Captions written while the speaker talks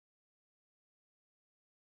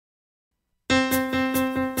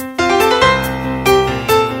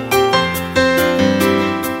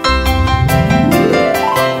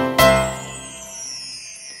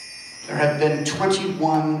been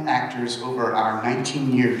 21 actors over our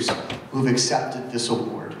 19 years who have accepted this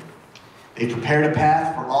award. They prepared a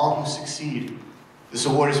path for all who succeed. This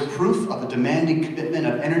award is proof of a demanding commitment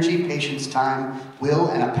of energy, patience, time, will,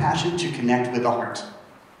 and a passion to connect with the heart.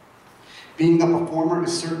 Being a performer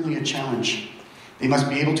is certainly a challenge. They must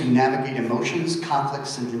be able to navigate emotions,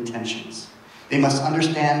 conflicts, and intentions. They must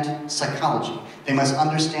understand psychology. They must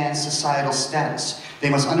understand societal status. They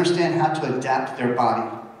must understand how to adapt their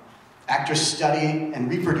body. Actors study and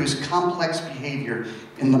reproduce complex behavior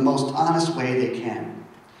in the most honest way they can.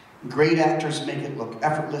 Great actors make it look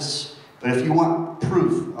effortless, but if you want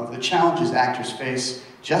proof of the challenges actors face,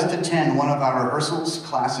 just attend one of our rehearsals,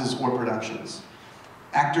 classes, or productions.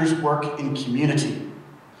 Actors work in community.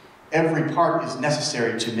 Every part is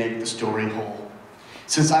necessary to make the story whole.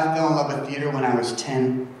 Since I fell in love with theater when I was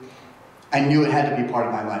 10, I knew it had to be part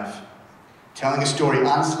of my life. Telling a story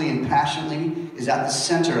honestly and passionately is at the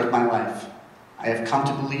center of my life. I have come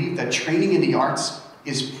to believe that training in the arts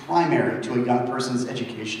is primary to a young person's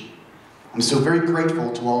education. I'm so very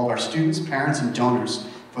grateful to all of our students, parents, and donors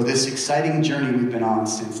for this exciting journey we've been on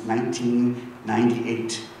since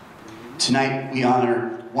 1998. Tonight, we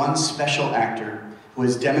honor one special actor who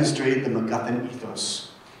has demonstrated the MacGuffin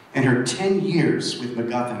ethos. In her 10 years with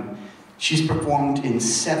MacGuffin, she's performed in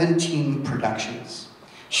 17 productions.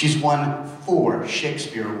 She's won 4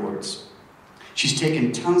 Shakespeare Awards. She's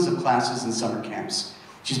taken tons of classes and summer camps.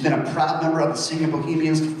 She's been a proud member of the Singing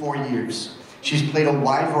Bohemians for 4 years. She's played a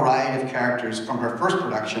wide variety of characters from her first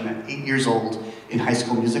production at 8 years old in High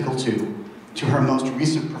School Musical 2 to her most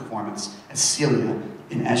recent performance as Celia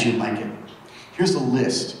in As You Like It. Here's a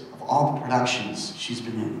list of all the productions she's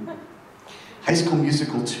been in. High School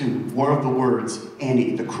Musical 2, War of the Words,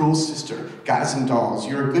 Annie, The Cruel Sister, Guys and Dolls,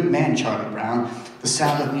 You're a Good Man, Charlie Brown, The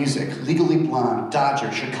Sound of Music, Legally Blonde,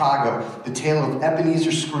 Dodger, Chicago, The Tale of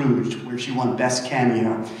Ebenezer Scrooge, where she won Best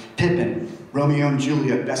Cameo, Pippin, Romeo and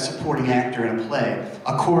Juliet, Best Supporting Actor in a Play,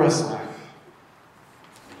 A Chorus Line,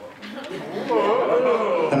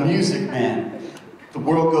 The Music Man, The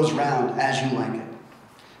World Goes Round, As You Like It.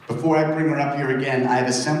 Before I bring her up here again, I have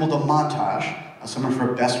assembled a montage of some of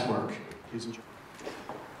her best work. Please enjoy.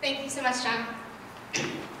 Thank you so much, John.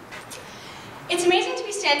 It's amazing to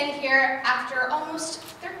be standing here after almost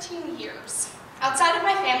 13 years. Outside of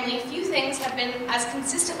my family, few things have been as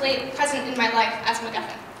consistently present in my life as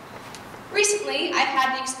MacGuffin. Recently, I've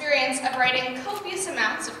had the experience of writing copious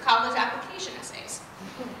amounts of college application essays.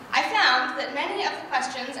 I found that many of the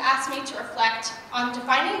questions asked me to reflect on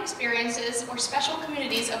defining experiences or special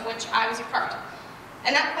communities of which I was a part.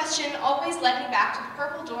 And that question always led me back to the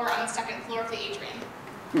purple door on the 2nd floor of the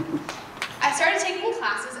atrium. I started taking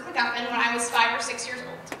classes at MacGuffin when I was 5 or 6 years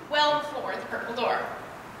old, well before the purple door.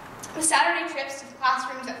 With Saturday trips to the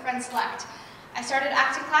classrooms at Friend Select, I started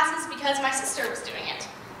acting classes because my sister was doing it.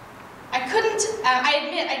 I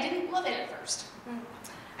admit I didn't love it at first.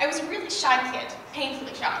 I was a really shy kid,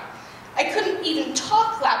 painfully shy. I couldn't even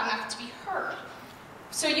talk loud enough to be heard.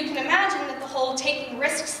 So you can imagine that the whole taking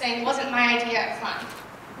risks thing wasn't my idea of fun.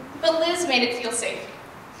 But Liz made it feel safe.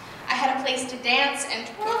 I had a place to dance and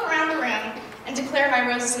twirl around the room and declare my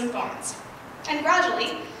roses and thorns. And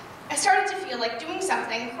gradually, I started to feel like doing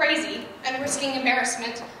something crazy and risking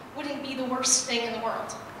embarrassment wouldn't be the worst thing in the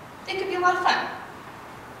world. It could be a lot of fun.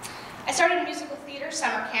 I started musical theater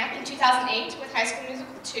summer camp in 2008 with High School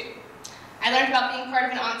Musical 2. I learned about being part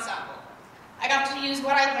of an ensemble. I got to use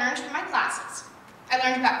what I learned from my classes. I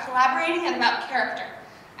learned about collaborating and about character.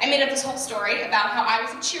 I made up this whole story about how I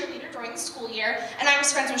was a cheerleader during the school year, and I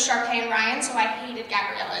was friends with Sharkay and Ryan, so I hated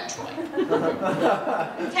Gabriella and Troy.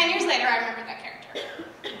 10 years later, I remembered that character.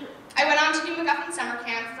 I went on to do MacGuffin summer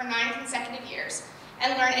camp for 9 consecutive years,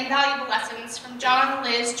 and learned invaluable lessons from John,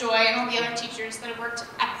 Liz, Joy, and all the other teachers that have worked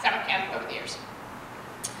at summer camp over the years.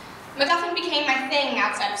 MacGuffin became my thing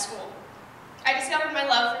outside of school. I discovered my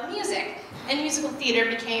love for music, and musical theater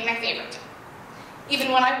became my favorite,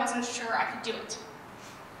 even when I wasn't sure I could do it.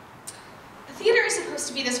 The theater is supposed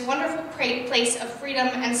to be this wonderful place of freedom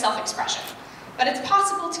and self-expression, but it's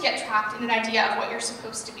possible to get trapped in an idea of what you're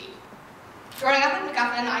supposed to be. Growing up at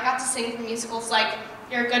MacGuffin, I got to sing for musicals like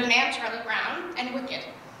You're a Good Man, Charlie Brown, and Wicked.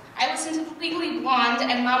 I listened to the Legally Blonde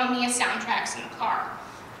and Mamma Mia soundtracks in the car.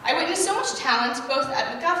 I witnessed so much talent, both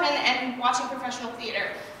at MacGuffin and watching professional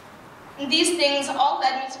theater. And these things all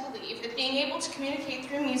led me to believe that being able to communicate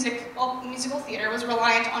through musical theater was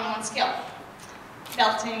reliant on one skill: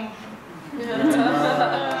 belting.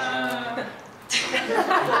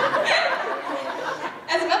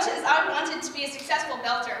 As much as I wanted to be a successful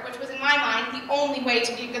belter, which was in my mind the only way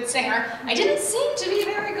to be a good singer, I didn't seem to be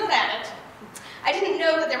very good at it. I didn't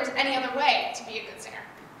know that there was any other way to be a good singer.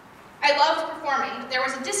 I loved performing, but there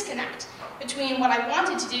was a disconnect between what I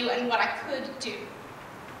wanted to do and what I could do.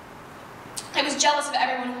 I was jealous of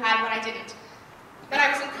everyone who had what I didn't. When I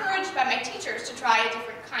was encouraged by my teachers to try a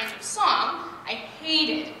different kind of song, I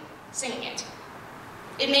hated singing it.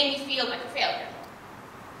 It made me feel like a failure.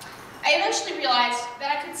 I eventually realized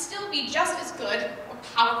that I could still be just as good, or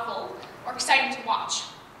powerful, or exciting to watch.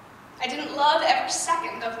 I didn't love every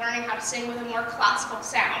second of learning how to sing with a more classical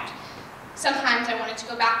sound. Sometimes I wanted to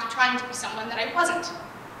go back to trying to be someone that I wasn't.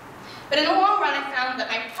 But in the long run, I found that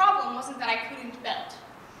my problem wasn't that I couldn't belt.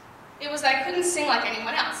 It was that I couldn't sing like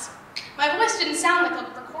anyone else. My voice didn't sound like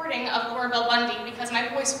a recording of Laura Bell Bundy because my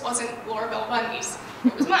voice wasn't Laura Bell Bundy's.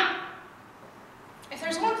 It was mine. If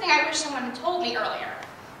there's one thing I wish someone had told me earlier,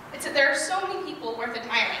 it's that there are so many people worth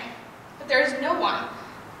admiring, but there is no one,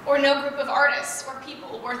 or no group of artists or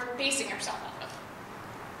people worth basing yourself off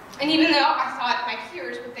of. And even though I thought my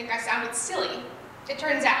peers would think I sounded silly, it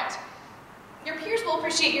turns out, your peers will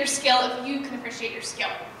appreciate your skill if you can appreciate your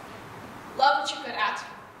skill. Love what you're good at,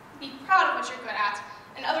 be proud of what you're good at,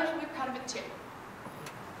 and others will be proud of it too.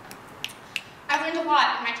 I've learned a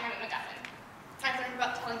lot in my time at MacGuffin. I've learned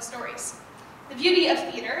about telling stories. The beauty of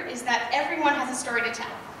theater is that everyone has a story to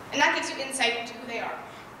tell, and that gives you insight into who they are.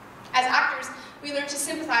 As actors, we learn to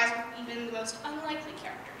sympathize with even the most unlikely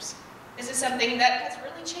characters. This is something that has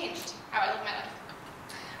really changed how I live my life.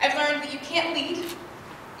 I've learned that you can't lead,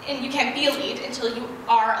 and you can't be a lead until you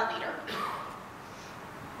are a leader.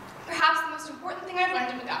 Perhaps the most important thing I've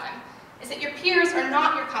learned at MacGuffin is that your peers are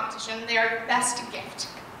not your competition, they are your best gift.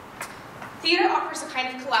 Theater offers a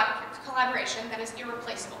kind of collaboration that is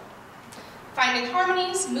irreplaceable. Finding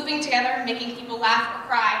harmonies, moving together, making people laugh or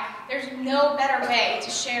cry, there's no better way to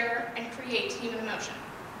share and create human emotion.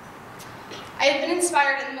 I have been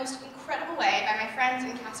inspired in the most incredible way by my friends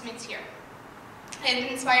and castmates here. I have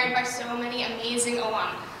been inspired by so many amazing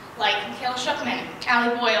alum, like Mikhail Schuckman,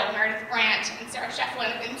 Allie Boyle, Meredith Brandt, and Sarah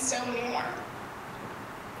Shefflin, and so many more.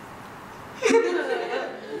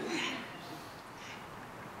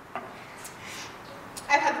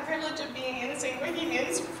 I've had the privilege of being in St.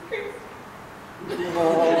 Bohemians for free. I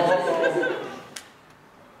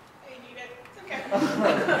need it. It's okay.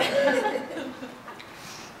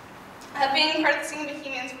 I've been part of the St.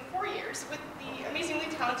 Bohemians for 4 years with the amazingly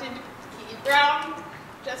talented Keith Brown,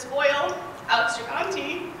 Jess Boyle, Alex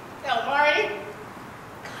Giganti, El Mari.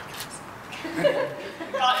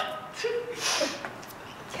 Got it.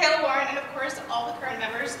 Kayla Warren, and of course, all the current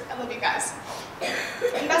members. I love you guys.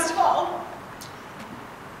 And best of all,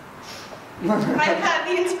 I've had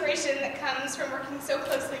the inspiration that comes from working so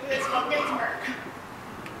closely with Isabel Ginsberg.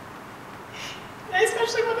 And I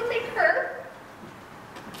especially want to thank her.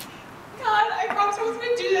 God, I promised I wasn't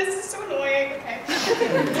going to do this. It's so annoying. Okay.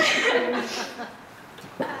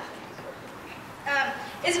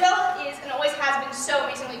 Isabel is and always has been so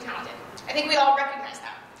amazingly talented. I think we all recognize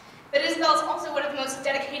that. But Isabel is also one of the most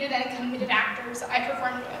dedicated and committed actors I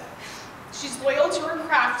performed with. She's loyal to her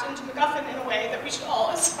craft and to MacGuffin in a way that we should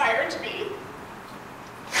all aspire to be.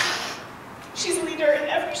 She's a leader in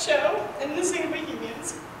every show in the St.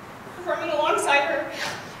 Bohemians. Performing alongside her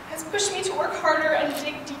has pushed me to work harder and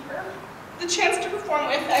dig deeper. The chance to perform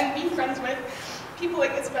with and be friends with people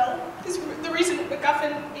like Isabel is the reason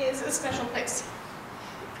MacGuffin is a special place.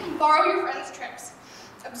 Borrow your friends' tricks.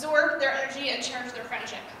 Absorb their energy and cherish their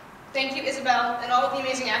friendship. Thank you, Isabel, and all of the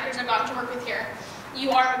amazing actors I've gotten to work with here.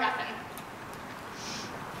 You are MacGuffin.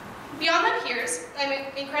 Beyond my peers, I'm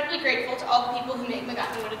incredibly grateful to all the people who make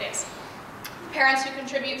MacGuffin what it is. Parents who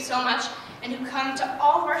contribute so much and who come to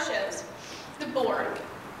all of our shows. The board,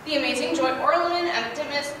 the amazing Joy Orleman, Emma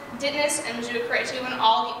Dittness, and Jude Cretu, and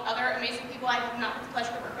all the other amazing people I have not had the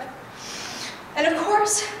pleasure to work with. And of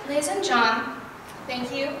course, Liz and John.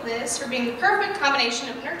 Thank you, Liz, for being the perfect combination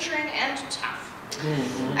of nurturing and tough.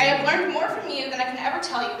 I have learned more from you than I can ever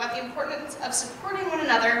tell you about the importance of supporting one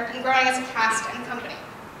another and growing as a cast and company.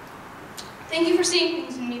 Thank you for seeing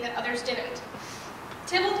things in me that others didn't.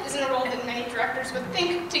 Tybalt isn't a role that many directors would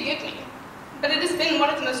think to give me, but it has been one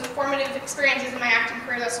of the most formative experiences in my acting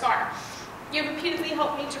career thus far. You have repeatedly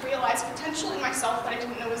helped me to realize potential in myself that I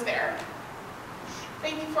didn't know was there.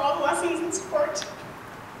 Thank you for all the lessons and support.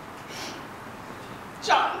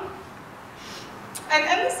 John, I'm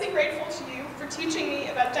endlessly grateful to you for teaching me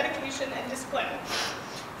about dedication and discipline,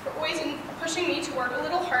 for always pushing me to work a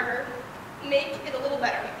little harder, make it a little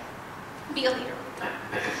better, be a leader.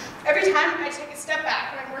 Every time I take a step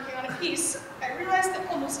back when I'm working on a piece, I realize that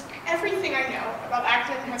almost everything I know about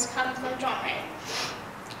acting has come from John Ray.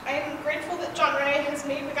 I am grateful that John Ray has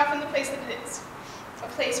made MacGuffin the place that it is, a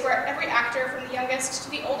place where every actor from the youngest to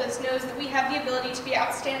the oldest knows that we have the ability to be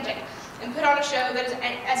outstanding, and put on a show that is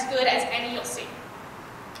as good as any you'll see.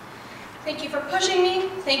 Thank you for pushing me,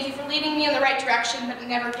 thank you for leading me in the right direction, but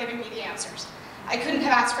never giving me the answers. I couldn't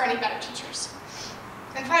have asked for any better teachers.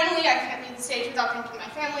 And finally, I can't leave the stage without thanking my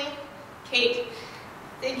family. Kate,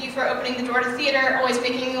 thank you for opening the door to theater, always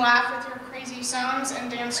making me laugh with your crazy songs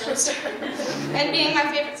and dances, and being my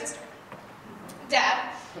favorite sister.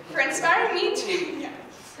 Dad, for inspiring me to be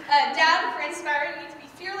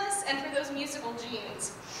fearless and for those musical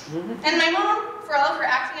genes. And my mom, for all of her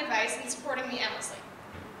acting advice and supporting me endlessly.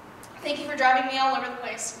 Thank you for driving me all over the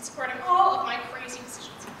place and supporting all of my crazy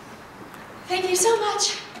decisions. Thank you so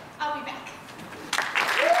much. I'll be back.